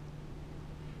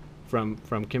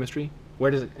 from chemistry?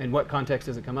 Where does it, in what context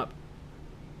does it come up?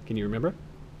 Can you remember?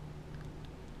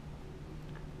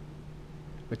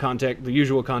 The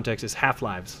usual context is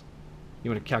half-lives.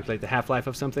 You want to calculate the half-life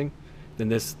of something, then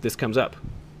this comes up.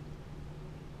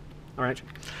 All right.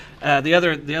 The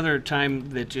other time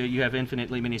that you have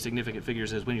infinitely many significant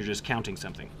figures is when you're just counting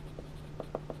something.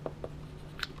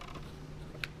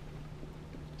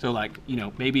 So like,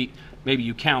 maybe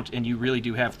you count and you really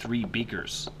do have 3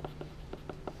 beakers.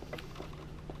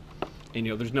 And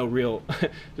there's no real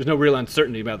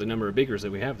uncertainty about the number of beakers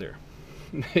that we have there.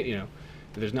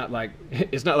 There's not like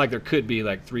it's not like there could be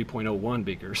like 3.01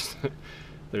 beakers.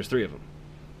 There's 3 of them.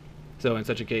 So in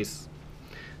such a case,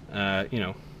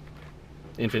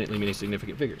 infinitely many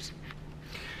significant figures.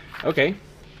 Okay.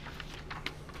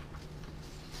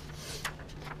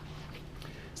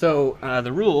 So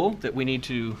the rule that we need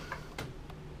to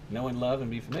know and love and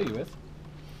be familiar with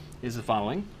is the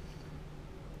following.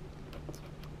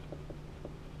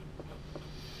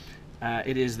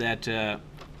 It is that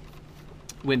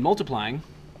when multiplying,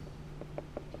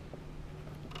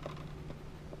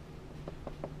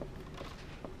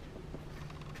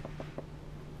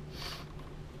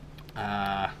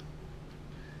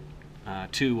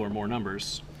 two or more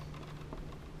numbers,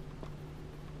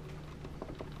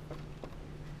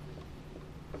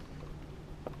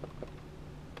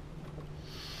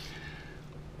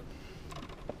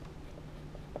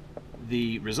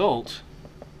 the result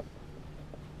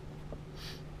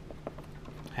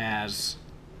has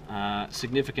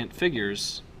significant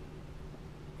figures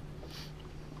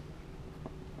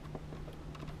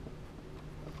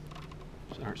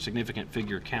or significant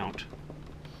figure count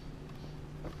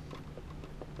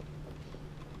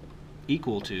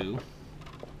equal to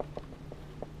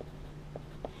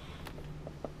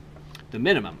the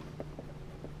minimum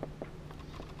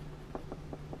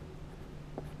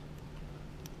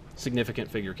significant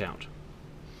figure count.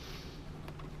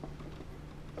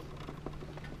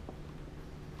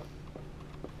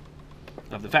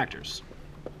 Of the factors.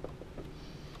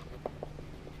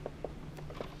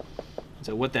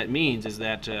 So what that means is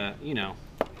that,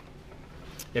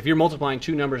 if you're multiplying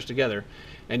 2 numbers together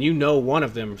and one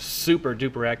of them super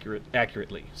duper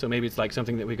accurately, so maybe it's like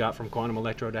something that we got from quantum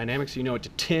electrodynamics, you know it to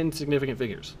 10 significant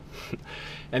figures.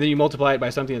 And then you multiply it by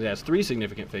something that has 3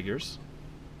 significant figures,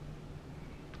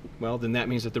 well, then that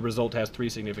means that the result has 3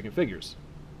 significant figures.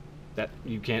 That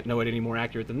you can't know it any more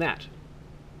accurate than that.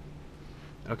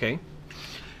 Okay?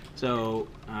 So,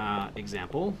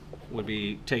 example would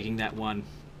be taking that one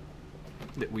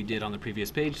that we did on the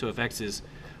previous page. So if x is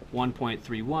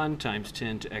 1.31 times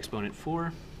 10 to exponent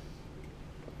 4,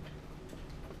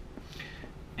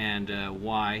 and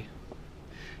y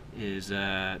is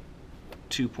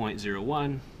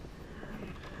 2.01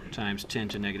 times 10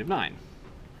 to negative 9.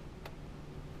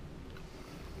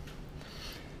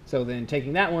 So then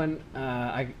taking that one,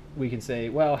 we can say,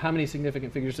 well, how many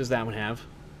significant figures does that one have?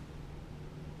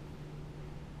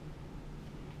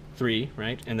 3,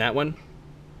 right? And that one?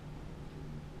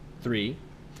 3.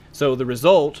 So the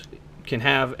result can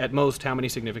have at most how many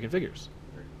significant figures?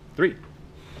 3.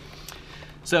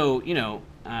 So,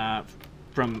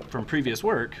 from previous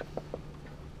work,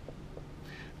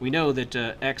 we know that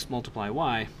x multiply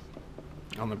y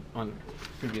on the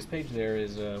previous page there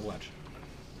is what?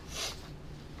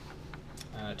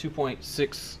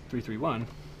 2.6331.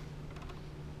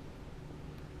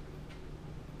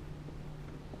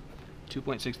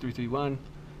 2.6331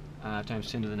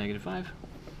 times 10 to the negative 5.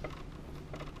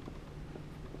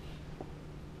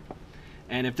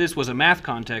 And if this was a math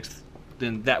context,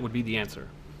 then that would be the answer.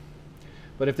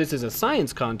 But if this is a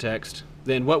science context,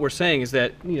 then what we're saying is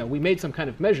that we made some kind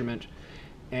of measurement,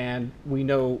 and we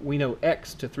know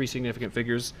x to 3 significant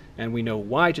figures, and we know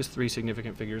y to 3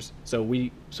 significant figures. So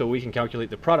we can calculate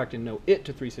the product and know it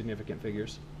to 3 significant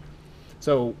figures.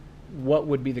 So what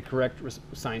would be the correct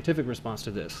scientific response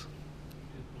to this?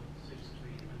 2.63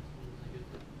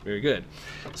 Very good.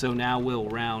 So now we'll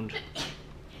round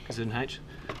Gesundheit,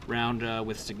 round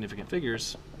with significant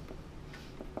figures.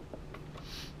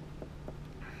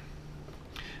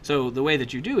 So the way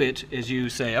that you do it is you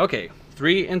say, okay,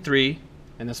 3 and 3,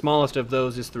 and the smallest of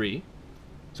those is 3.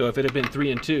 So if it had been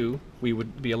 3 and 2, we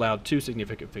would be allowed 2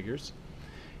 significant figures.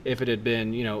 If it had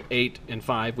been, 8 and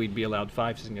 5, we'd be allowed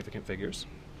 5 significant figures.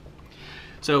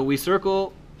 So we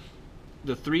circle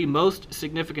the 3 most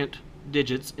significant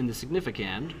digits in the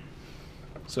significand.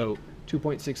 So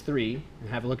 2.63, and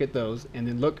have a look at those, and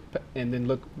then look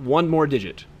one more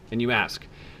digit, and you ask,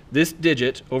 this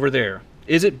digit over there,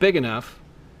 is it big enough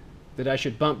that I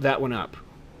should bump that one up?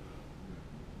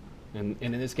 And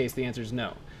in this case, the answer is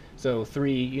no. So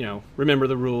 3, remember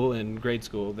the rule in grade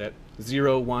school that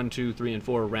 0, 1, 2, 3, and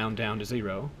 4 round down to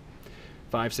 0.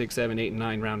 5, 6, 7, 8, and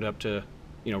 9 round up to,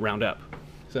 round up.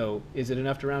 So is it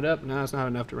enough to round up? No, it's not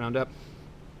enough to round up.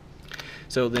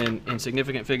 So then in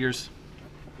significant figures,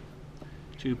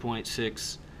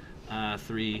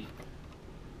 2.63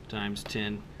 times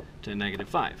 10 to the negative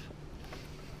 5.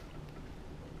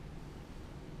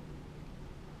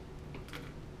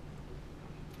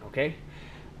 Okay,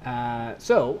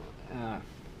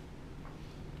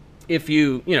 if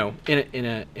you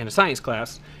in a science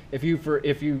class, if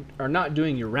you are not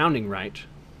doing your rounding right,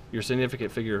 your significant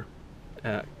figure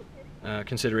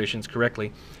considerations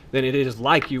correctly, then it is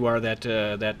like you are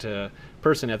that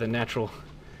person at the Natural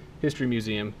History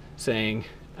Museum saying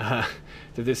that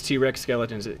this T-Rex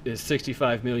skeleton is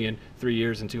 65 million 3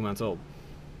 years and 2 months old.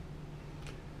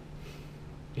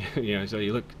 So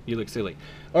you look silly.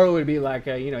 Or it would be like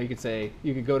you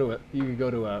could go to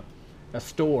a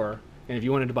store, and if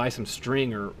you wanted to buy some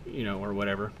string or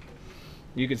whatever,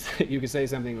 you could say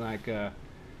something like and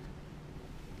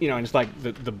it's like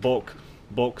the bulk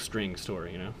string store,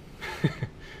 And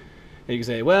you can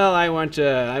say, well, I want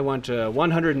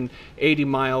 180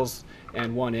 miles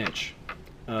and 1 inch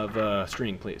of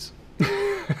string, please.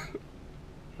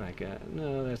 Like,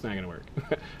 no, that's not going to work.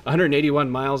 181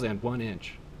 miles and 1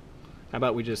 inch. How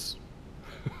about we just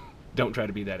don't try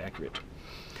to be that accurate?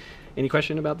 Any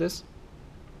question about this?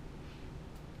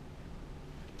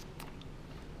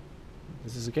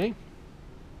 This is okay?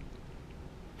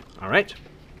 All right.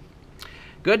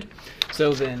 Good.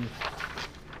 So then,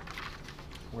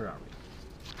 where are we?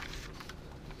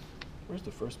 Where's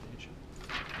the first page?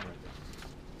 All right.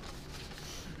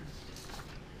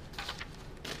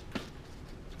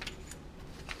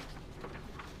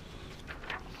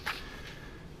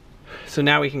 So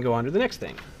now we can go on to the next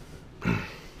thing.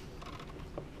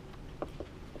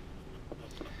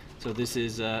 So this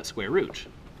is square root.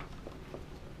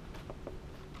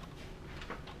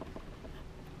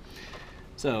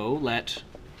 So let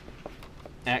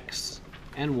x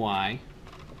and y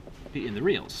be in the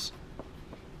reals.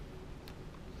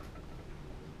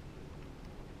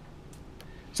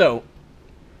 So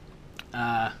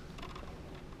now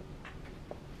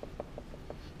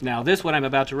this, what I'm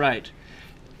about to write,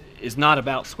 is not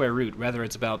about square root. Rather,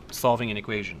 it's about solving an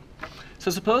equation.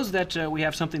 So suppose that we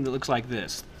have something that looks like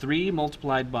this. 3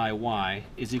 multiplied by y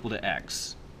is equal to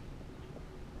x.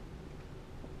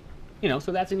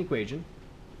 So that's an equation.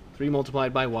 3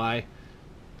 multiplied by y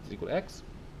is equal to x.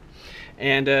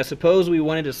 And suppose we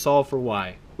wanted to solve for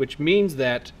y, which means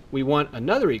that we want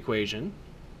another equation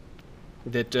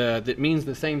that means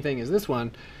the same thing as this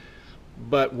one,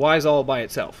 but y is all by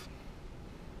itself.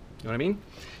 You know what I mean?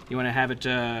 You want to have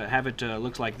it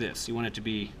looks like this. You want it to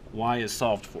be y is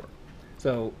solved for.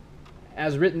 So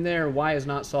as written there, y is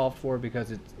not solved for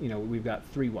because it's we've got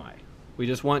 3y. We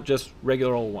just want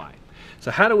regular old y.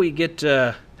 So how do we get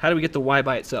the y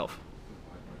by itself?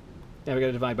 Yeah, we got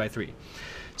to divide by 3.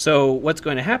 So what's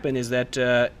going to happen is that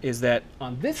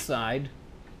on this side,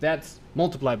 that's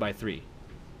multiplied by 3.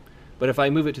 But if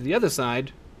I move it to the other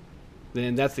side,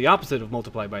 then that's the opposite of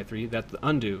multiply by 3. That's the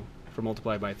undo for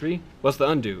multiply by 3. What's the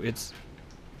undo? It's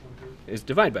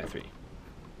divide by 3.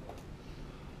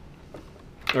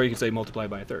 Or you can say multiply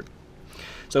by a third.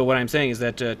 So what I'm saying is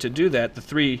that to do that, the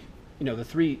 3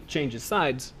 changes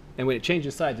sides, and when it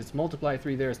changes sides, it's multiply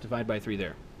 3 there, it's divide by 3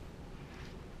 there.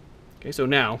 Okay, so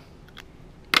now,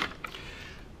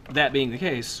 that being the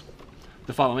case,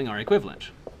 the following are equivalent,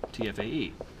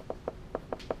 TFAE.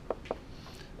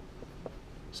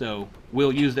 So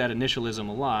we'll use that initialism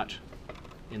a lot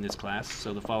in this class,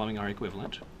 so the following are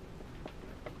equivalent.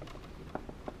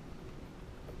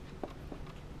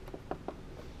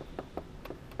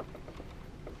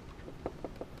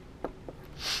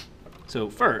 So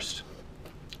first,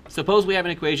 suppose we have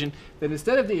an equation that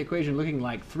instead of the equation looking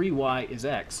like 3y is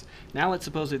x, now let's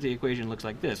suppose that the equation looks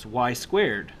like this, y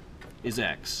squared is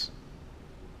x.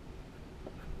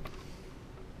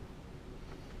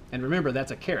 And remember,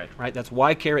 that's a caret, right? That's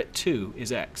y caret 2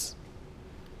 is x.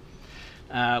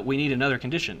 We need another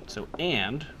condition. So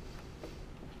and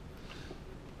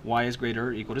y is greater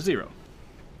or equal to 0.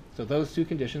 So those two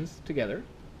conditions together.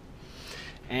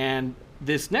 And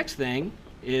this next thing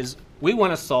is we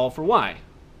want to solve for y.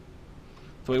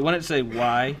 So we want it to say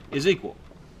y is equal.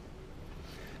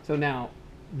 So now,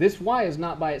 this y is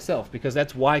not by itself because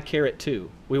that's y caret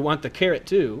 2. We want the caret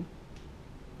 2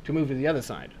 to move to the other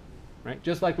side, right?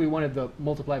 Just like we wanted the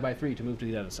multiply by 3 to move to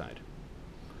the other side.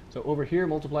 So over here,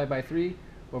 multiply by 3.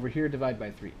 Over here, divide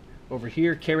by 3. Over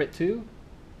here, caret 2.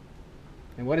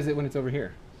 And what is it when it's over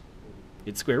here?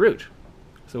 It's square root.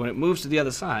 So when it moves to the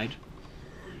other side,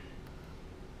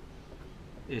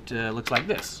 it looks like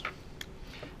this.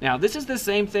 Now, this is the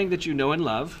same thing that you know and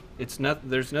love. It's not.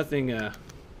 There's nothing.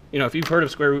 If you've heard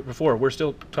of square root before, we're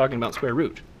still talking about square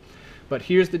root. But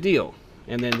here's the deal,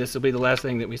 and then this will be the last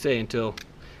thing that we say until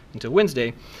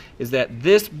Wednesday, is that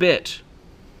this bit,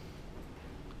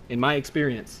 in my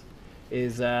experience,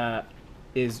 is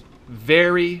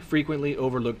very frequently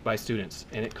overlooked by students,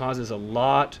 and it causes a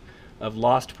lot of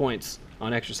lost points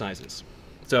on exercises.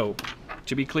 So,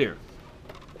 to be clear,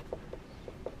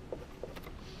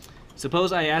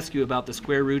 suppose I ask you about the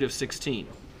square root of 16.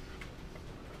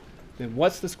 Then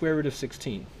what's the square root of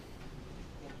 16?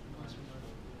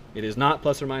 It is not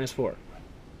plus or minus 4.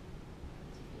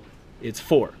 It's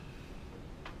 4.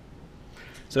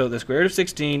 So the square root of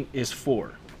 16 is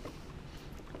 4.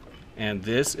 And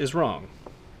this is wrong.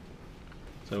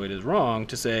 So it is wrong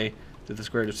to say that the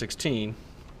square root of 16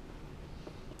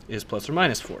 is plus or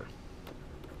minus 4.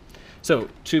 So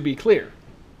to be clear,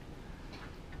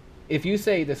 if you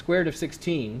say the square root of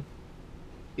 16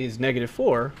 is negative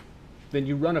 4, then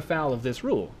you run afoul of this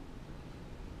rule.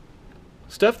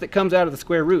 Stuff that comes out of the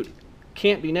square root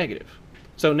can't be negative.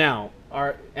 So now,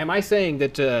 am I saying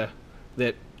that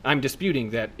that I'm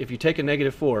disputing that if you take a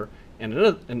negative 4 and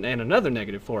another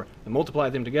negative 4 and multiply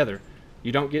them together,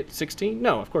 you don't get 16?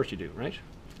 No, of course you do, right?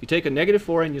 You take a negative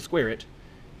 4 and you square it,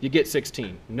 you get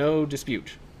 16. No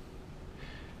dispute.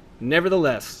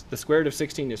 Nevertheless, the square root of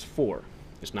 16 is 4.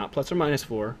 It's not plus or minus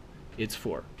 4, it's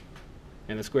 4.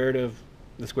 And the square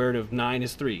root of 9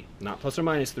 is 3. Not plus or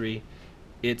minus 3,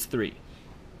 it's 3.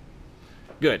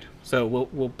 Good. So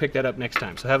we'll pick that up next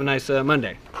time. So have a nice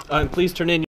Monday. And please turn in